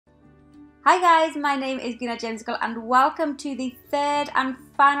Hi guys, my name is Gemzicle and welcome to the third and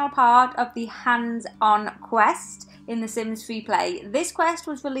final part of the hands-on quest in the Sims Freeplay. This quest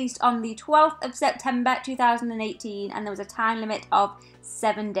was released on the 12th of September 2018 and there was a time limit of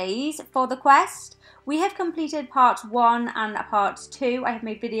 7 days for the quest. We have completed parts 1 and parts 2. I have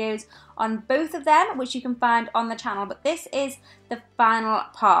made videos on both of them, which you can find on the channel, but this is the final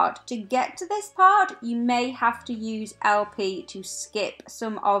part. To get to this part, you may have to use LP to skip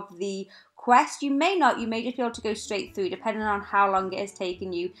some of the quest. You may not, you may just be able to go straight through depending on how long it has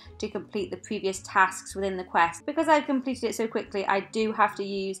taken you to complete the previous tasks within the quest. Because I've completed it so quickly, I do have to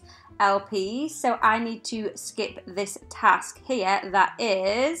use LP, so I need to skip this task here that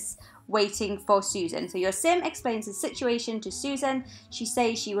is waiting for Susan. So your sim explains the situation to Susan. She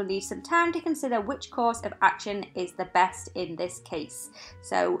says she will need some time to consider which course of action is the best in this case.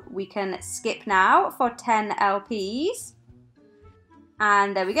 So we can skip now for 10 LPs.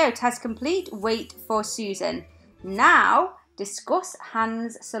 And there we go, task complete, wait for Susan. Now, discuss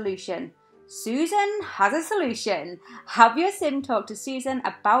Hans' solution. Susan has a solution. Have your sim talk to Susan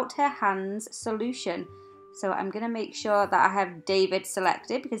about her Hans' solution. So I'm going to make sure that I have David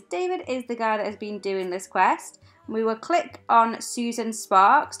selected because David is the guy that has been doing this quest. We will click on Susan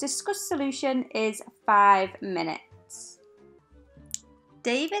Sparks. Discuss solution is 5 minutes.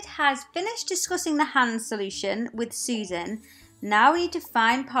 David has finished discussing the Hans solution with Susan. Now we need to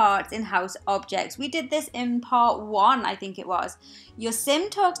find parts in house objects. We did this in part 1, I think it was. Your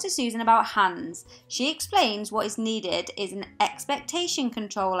sim talks to Susan about Hans. She explains what is needed is an expectation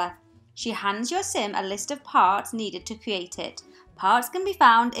controller. She hands your sim a list of parts needed to create it. Parts can be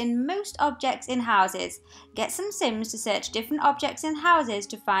found in most objects in houses. Get some sims to search different objects in houses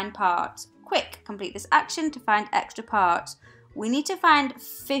to find parts. Quick, complete this action to find extra parts. We need to find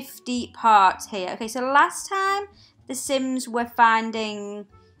 50 parts here. Okay, so last time the sims were finding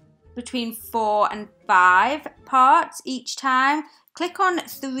between 4 and 5 parts each time. Click on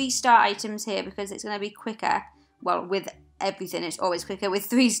 3-star items here because it's going to be quicker. Well, with everything it's always quicker with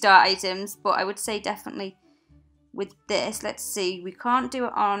 3-star items, but I would say definitely with this. Let's see, we can't do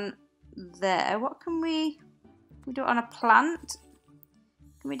it on there. What can we do it on a plant?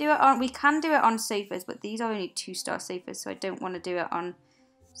 Can we do it on, we can do it on sofas, but these are only 2-star sofas, so I don't want to do it on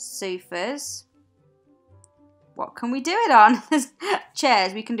sofas. What can we do it on?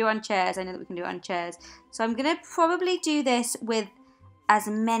 Chairs, we can do it on chairs. I know that we can do it on chairs. So I'm going to probably do this with as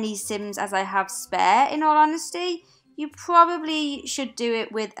many sims as I have spare, in all honesty. You probably should do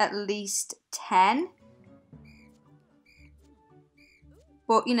it with at least 10.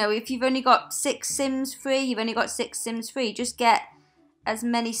 But, you know, if you've only got 6 sims free, you've only got 6 sims free. Just get as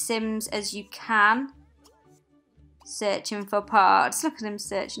many sims as you can searching for parts. Look at him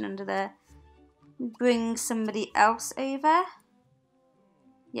searching under there. Bring somebody else over.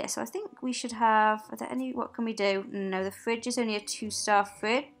 Yeah, so I think we should have, are there any, what can we do? No, the fridge is only a 2-star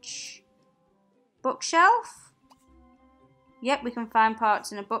fridge. Bookshelf. Yep, we can find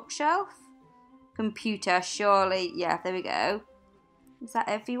parts in a bookshelf. Computer, surely. Yeah, there we go. Is that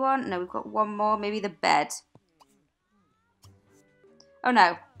everyone? No, we've got one more. Maybe the bed. Oh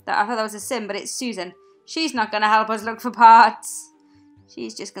no, I thought that was a sim, but it's Susan. She's not going to help us look for parts.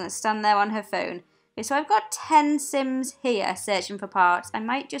 She's just going to stand there on her phone. Okay, so I've got 10 sims here searching for parts. I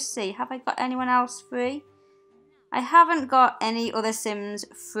might just see, have I got anyone else free? I haven't got any other sims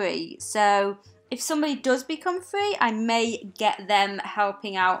free, so if somebody does become free, I may get them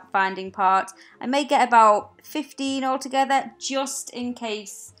helping out finding parts. I may get about 15 altogether, just in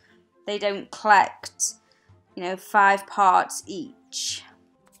case they don't collect, you know, 5 parts each.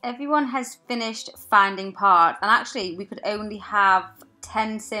 Everyone has finished finding parts, and actually we could only have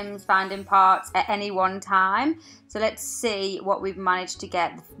 10 sims finding parts at any one time. So let's see what we've managed to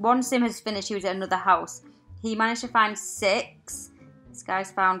get. One sim has finished, he was at another house. He managed to find 6. This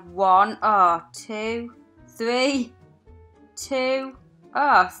guy's found 1. Oh, 2, 3, 2.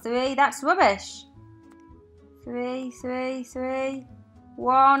 Oh, 3. That's rubbish. 3, 3, 3,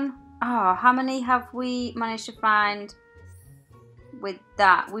 1. Oh, how many have we managed to find with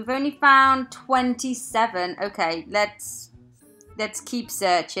that? We've only found 27. Okay, let's keep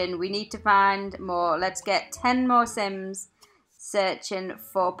searching. We need to find more. Let's get 10 more sims searching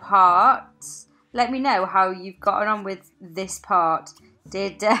for parts. Let me know how you've gotten on with this part.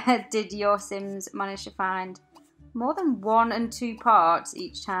 Did your sims manage to find more than 1 and 2 parts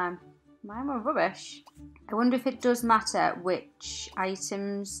each time? Mine were rubbish. I wonder if it does matter which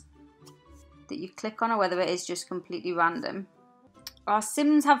items that you click on or whether it is just completely random. Our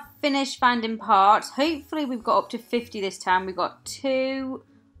sims have finished finding parts. Hopefully we've got up to 50 this time. We've got 2,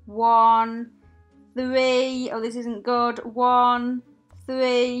 1, 3. Oh, this isn't good. 1,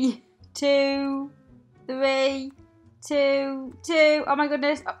 3, 2, 3, 2, 2. Oh my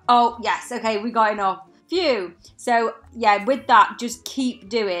goodness. Oh, yes. Okay, we got enough. Phew. So, yeah, with that, just keep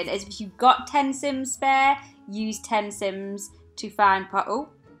doing. As if you've got 10 Sims spare, use 10 Sims to find part. Oh,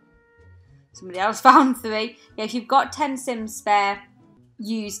 somebody else found 3. Yeah, if you've got 10 Sims spare,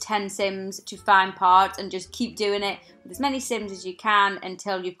 use 10 Sims to find parts and just keep doing it with as many Sims as you can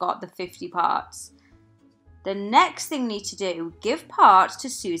until you've got the 50 parts. The next thing you need to do, give parts to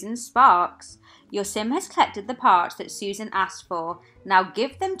Susan Sparks. Your Sim has collected the parts that Susan asked for. Now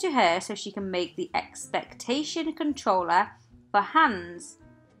give them to her so she can make the expectation controller for Hans.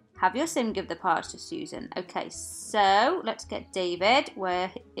 Have your Sim give the parts to Susan. Okay, so let's get David.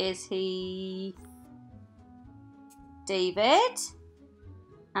 Where is he? David.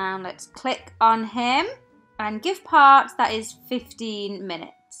 And let's click on him and give parts. That is 15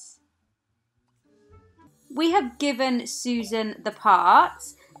 minutes. We have given Susan the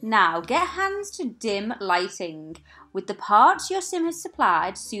parts. Now, get Hans to dim lighting. With the parts your Sim has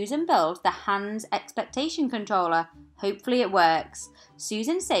supplied, Susan builds the Hans expectation controller. Hopefully it works.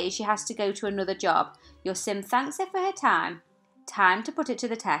 Susan says she has to go to another job. Your Sim thanks her for her time. Time to put it to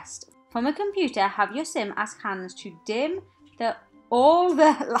the test. From a computer, have your Sim ask Hans to dim all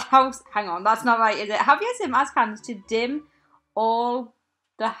the house... Hang on, that's not right, is it? Have your Sim ask Hans to dim all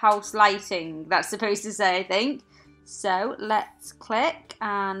the house lighting. That's supposed to say, I think. So let's click,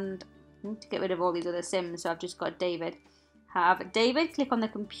 and I need to get rid of all these other Sims, so I've just got David. Have David click on the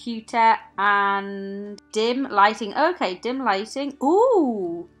computer and dim lighting. Okay, dim lighting.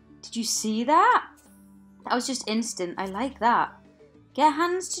 Ooh, did you see that? That was just instant. I like that. Get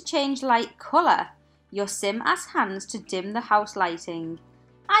Hans to change light colour. Your Sim asks Hans to dim the house lighting.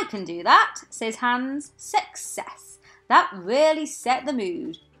 I can do that, says Hans. Success. That really set the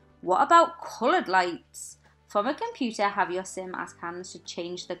mood. What about coloured lights? From a computer, have your Sim ask Hans to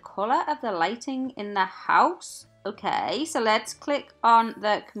change the colour of the lighting in the house. Okay, so let's click on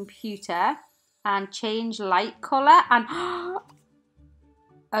the computer and change light colour and...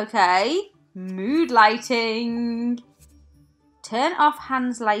 Okay, mood lighting. Turn off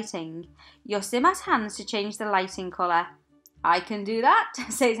Hans lighting. Your Sim asks Hans to change the lighting colour. I can do that,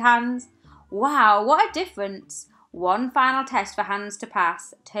 says Hans. Wow, what a difference. One final test for Hans to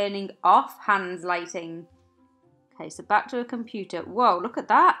pass, turning off Hans lighting. Okay, so back to a computer. Whoa, look at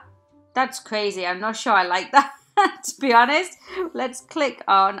that. That's crazy. I'm not sure I like that, to be honest. Let's click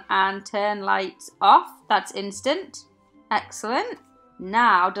on and turn lights off. That's instant. Excellent.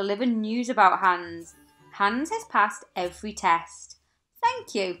 Now, deliver news about Hans. Hans has passed every test.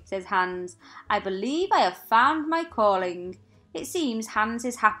 Thank you, says Hans. I believe I have found my calling. It seems Hans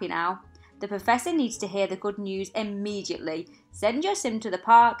is happy now. The professor needs to hear the good news immediately. Send your Sim to the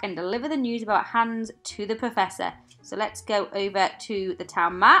park and deliver the news about Hans to the professor. So let's go over to the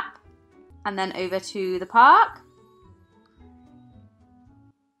town map and then over to the park.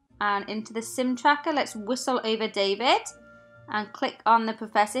 And into the Sim tracker, let's whistle over David and click on the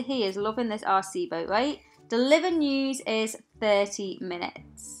professor. He is loving this RC boat, right? Deliver news is 30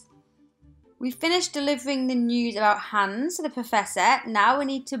 minutes. We finished delivering the news about Hans to the professor. Now we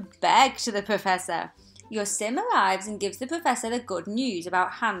need to beg to the professor. Your Sim arrives and gives the professor the good news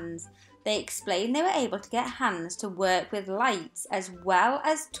about Hans. They explain they were able to get Hans to work with lights as well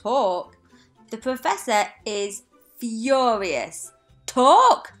as talk. The professor is furious.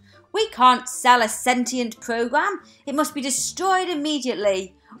 Talk? We can't sell a sentient program. It must be destroyed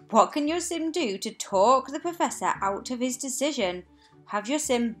immediately. What can your Sim do to talk the professor out of his decision? Have your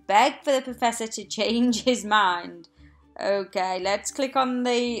Sim beg for the professor to change his mind. Okay, let's click on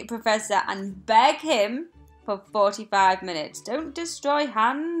the professor and beg him for 45 minutes. Don't destroy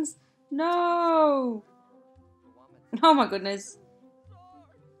Hans. No. Oh my goodness.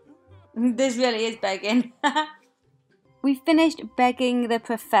 This really is begging. We finished begging the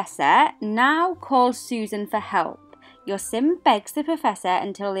professor. Now call Susan for help. Your Sim begs the professor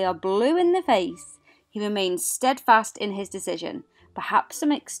until they are blue in the face. He remains steadfast in his decision. Perhaps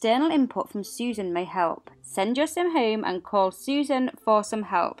some external input from Susan may help. Send your Sim home and call Susan for some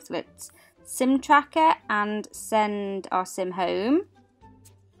help. So let's Sim tracker and send our Sim home.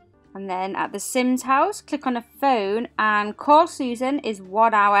 And then at the Sim's house, click on a phone and call Susan is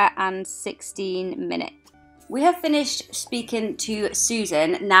 1 hour and 16 minutes. We have finished speaking to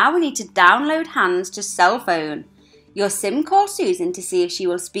Susan. Now we need to download Hans to cell phone. Your Sim calls Susan to see if she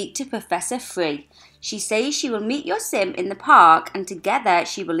will speak to Professor Free. She says she will meet your Sim in the park and together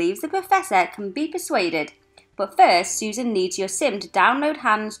she believes the professor can be persuaded. But first, Susan needs your Sim to download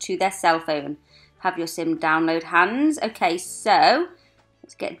Hans to their cell phone. Have your Sim download Hans. Okay, so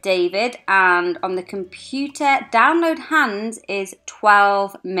let's get David, and on the computer, download Hans is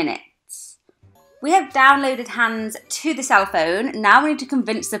 12 minutes. We have downloaded Hands to the cell phone. Now we need to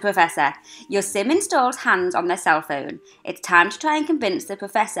convince the professor. Your sim installs Hands on their cell phone. It's time to try and convince the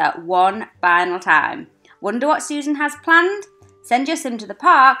professor one final time. Wonder what Susan has planned? Send your sim to the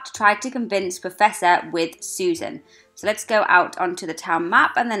park to try to convince Professor with Susan. So let's go out onto the town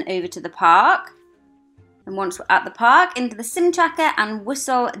map and then over to the park. And once we're at the park, into the sim tracker and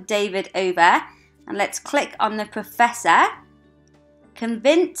whistle David over. And let's click on the professor.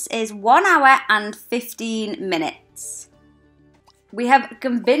 Convince is 1 hour and 15 minutes. We have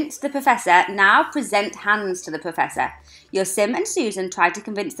convinced the professor. Now present Hands to the professor. Your sim and Susan try to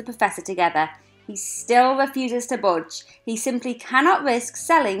convince the professor together. He still refuses to budge. He simply cannot risk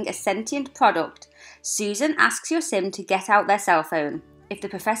selling a sentient product. Susan asks your sim to get out their cell phone. If the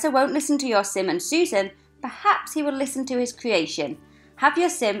professor won't listen to your sim and Susan, perhaps he will listen to his creation. Have your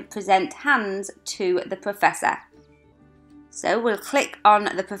sim present Hands to the professor. So we'll click on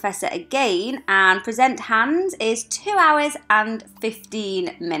the professor again, and present Hands is 2 hours and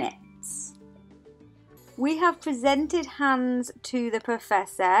 15 minutes. We have presented Hands to the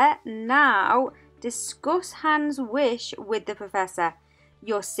professor. Now discuss Hands' wish with the professor.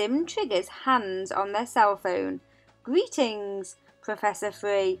 Your sim triggers Hands on their cell phone. Greetings, Professor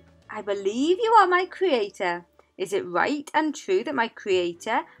Free. I believe you are my creator. Is it right and true that my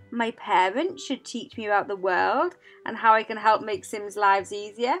creator, my parent, should teach me about the world and how I can help make Sims' lives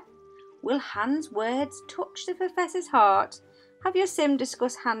easier? Will Hands' words touch the professor's heart? Have your sim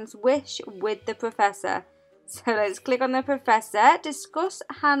discuss Hands' wish with the professor. So let's click on the professor, discuss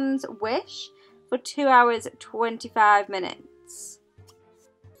Hands' wish for 2 hours 25 minutes.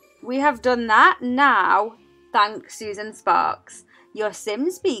 We have done that. Now, thank Susan Sparks. Your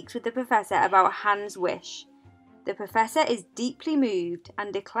sim speaks with the professor about Hands' wish. The professor is deeply moved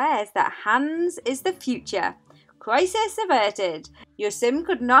and declares that Hands is the future. Crisis averted. Your sim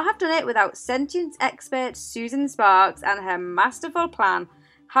could not have done it without sentience expert Susan Sparks and her masterful plan.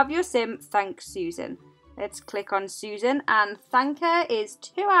 Have your sim thank Susan. Let's click on Susan, and thank her is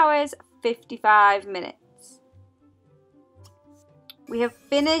 2 hours 55 minutes. We have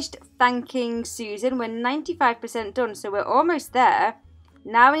finished thanking Susan. We're 95% done, so we're almost there.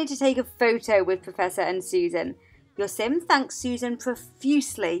 Now we need to take a photo with Professor and Susan. Your sim thanks Susan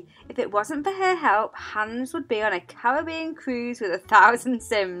profusely. If it wasn't for her help, Hands would be on a Caribbean cruise with 1,000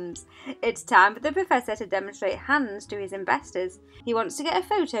 Sims. It's time for the professor to demonstrate Hands to his investors. He wants to get a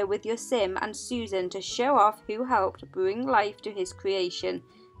photo with your sim and Susan to show off who helped bring life to his creation.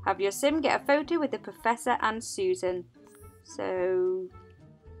 Have your sim get a photo with the professor and Susan. So,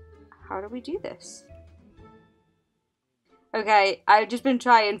 how do we do this? Okay, I've just been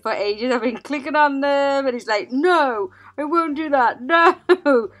trying for ages. I've been clicking on them and it's like, no, I won't do that, no.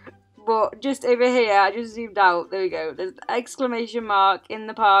 But just over here, I just zoomed out. There we go. There's an exclamation mark in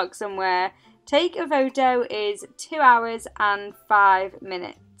the park somewhere. Take a photo is 2 hours and 5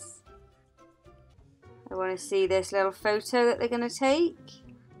 minutes. I want to see this little photo that they're going to take.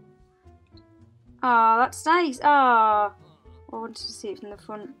 Oh, that's nice. Oh, I wanted to see it from the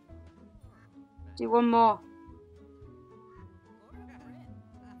front. Do one more.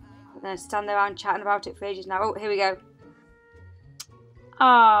 I'm going to stand around chatting about it for ages now. Oh, here we go.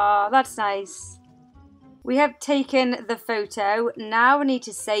 Ah, that's nice. We have taken the photo. Now we need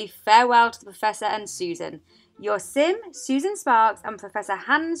to say farewell to the professor and Susan. Your sim, Susan Sparks, and Professor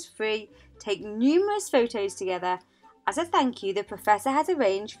Hands Free take numerous photos together. As a thank you, the professor has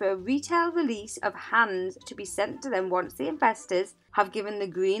arranged for a retail release of Hands to be sent to them once the investors have given the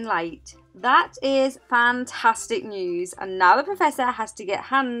green light. That is fantastic news, and now the professor has to get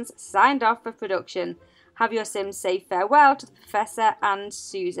Hands signed off for production. Have your sim say farewell to the professor and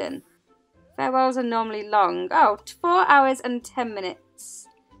Susan. Farewells are normally long. Oh, 4 hours and 10 minutes.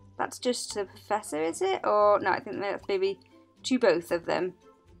 That's just to the professor, is it? Or no, I think that's maybe to both of them.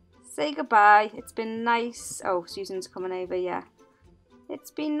 Say goodbye. It's been nice. Oh, Susan's coming over, yeah.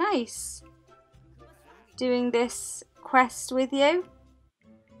 It's been nice doing this quest with you.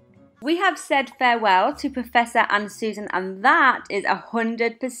 We have said farewell to Professor and Susan, and that is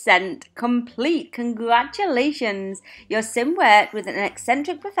 100% complete. Congratulations! Your sim worked with an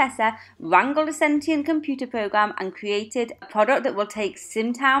eccentric professor, wrangled a sentient computer program, and created a product that will take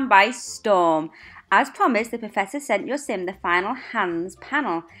Simtown by storm. As promised, the professor sent your sim the final Hands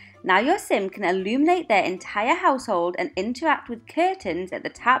panel. Now your sim can illuminate their entire household and interact with curtains at the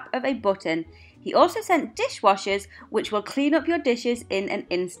tap of a button. He also sent dishwashers, which will clean up your dishes in an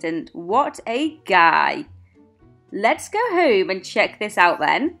instant. What a guy! Let's go home and check this out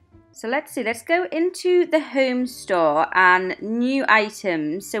then. So let's see, let's go into the home store and new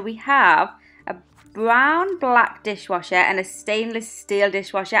items. So we have a brown black dishwasher and a stainless steel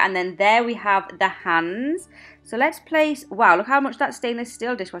dishwasher, and then there we have the hands. So let's place, wow, look how much that stainless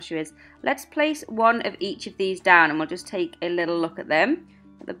steel dishwasher is. Let's place one of each of these down and we'll just take a little look at them.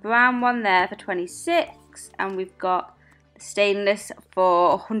 The brown one there for 26, and we've got the stainless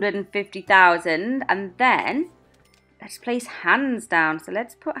for 150,000, and then let's place hands down. So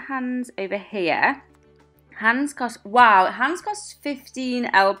let's put hands over here. Hands cost, wow, hands costs 15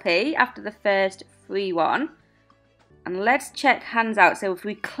 LP after the first free one. And let's check hands out. So if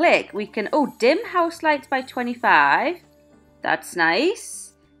we click, we can, oh, dim house lights by 25. That's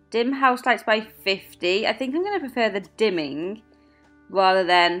nice. Dim house lights by 50. I think I'm going to prefer the dimming rather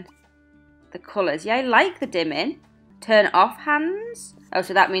than the colours. Yeah, I like the dimming. Turn off hands. Oh,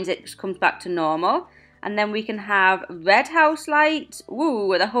 so that means it just comes back to normal. And then we can have red house light.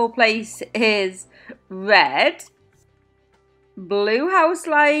 Ooh, the whole place is red. Blue house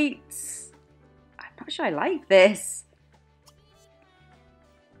lights. I'm not sure I like this.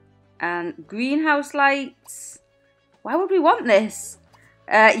 And greenhouse lights. Why would we want this?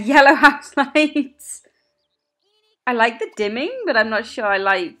 Yellow house lights. I like the dimming, but I'm not sure I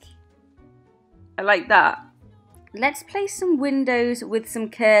like that. Let's place some windows with some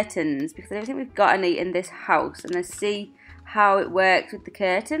curtains, because I don't think we've got any in this house. And let's see how it works with the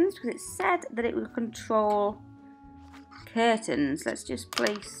curtains, because it said that it would control curtains. Let's just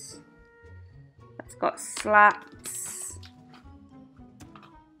place, that's got slats.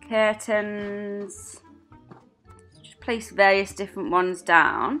 Curtains. Just place various different ones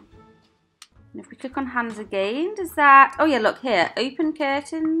down. And if we click on hands again, does that? Oh yeah, look here. Open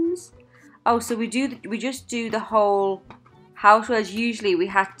curtains. Oh, so we just do the whole house, whereas usually we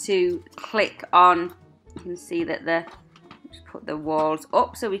had to click on. You can see that just put the walls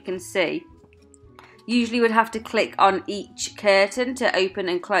up so we can see. Usually we'd have to click on each curtain to open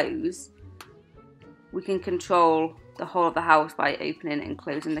and close. We can control the whole of the house by opening and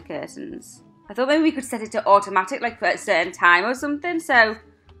closing the curtains. I thought maybe we could set it to automatic, like for a certain time or something, so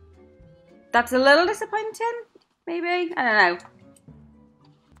that's a little disappointing, maybe, I don't know.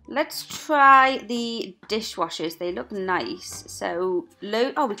 Let's try the dishwashers, they look nice. So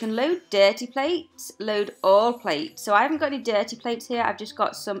we can load dirty plates, load all plates. So I haven't got any dirty plates here, I've just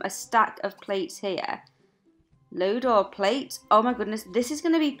got a stack of plates here. Load all plates. Oh my goodness, this is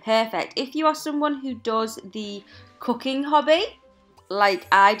going to be perfect if you are someone who does the cooking hobby like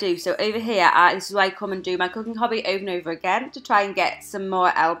I do. So over here, this is where I come and do my cooking hobby over and over again to try and get some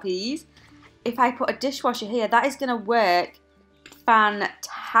more LPs. If I put a dishwasher here, that is going to work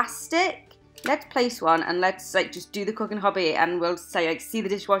fantastic. Let's place one and let's just do the cooking hobby, and we'll say see the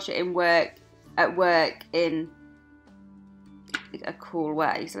dishwasher in work in a cool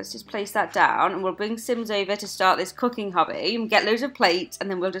way. So let's just place that down, and we'll bring Sims over to start this cooking hobby and get loads of plates, and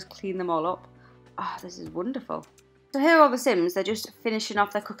then we'll just clean them all up. Oh, this is wonderful. So here are all the Sims, they're just finishing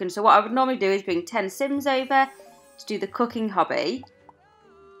off their cooking. So what I would normally do is bring 10 Sims over to do the cooking hobby,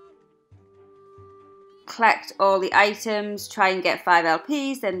 collect all the items, try and get 5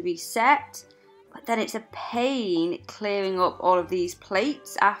 LPs, then reset. But then it's a pain clearing up all of these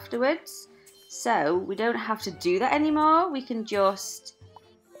plates afterwards. So we don't have to do that anymore. We can just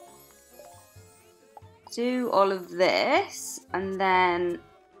do all of this, and then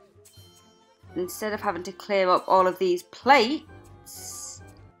instead of having to clear up all of these plates,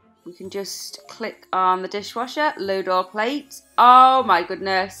 we can just click on the dishwasher, load all plates. Oh my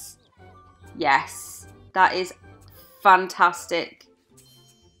goodness. Yes, that is fantastic.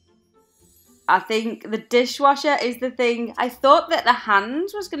 I think the dishwasher is the thing. I thought that the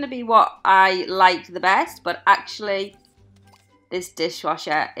hands was going to be what I liked the best, but actually this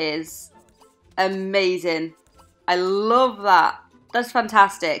dishwasher is amazing. I love that. That's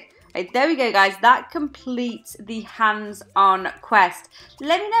fantastic. Right, there we go, guys. That completes the hands-on quest.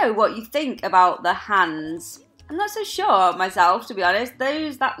 Let me know what you think about the hands. I'm not so sure myself, to be honest.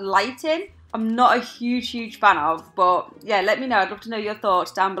 That lighting, I'm not a huge fan of, but yeah, let me know. I'd love to know your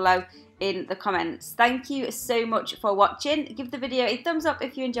thoughts down below in the comments. Thank you so much for watching. Give the video a thumbs up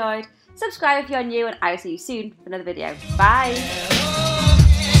if you enjoyed. Subscribe if you're new, and I'll see you soon for another video. Bye.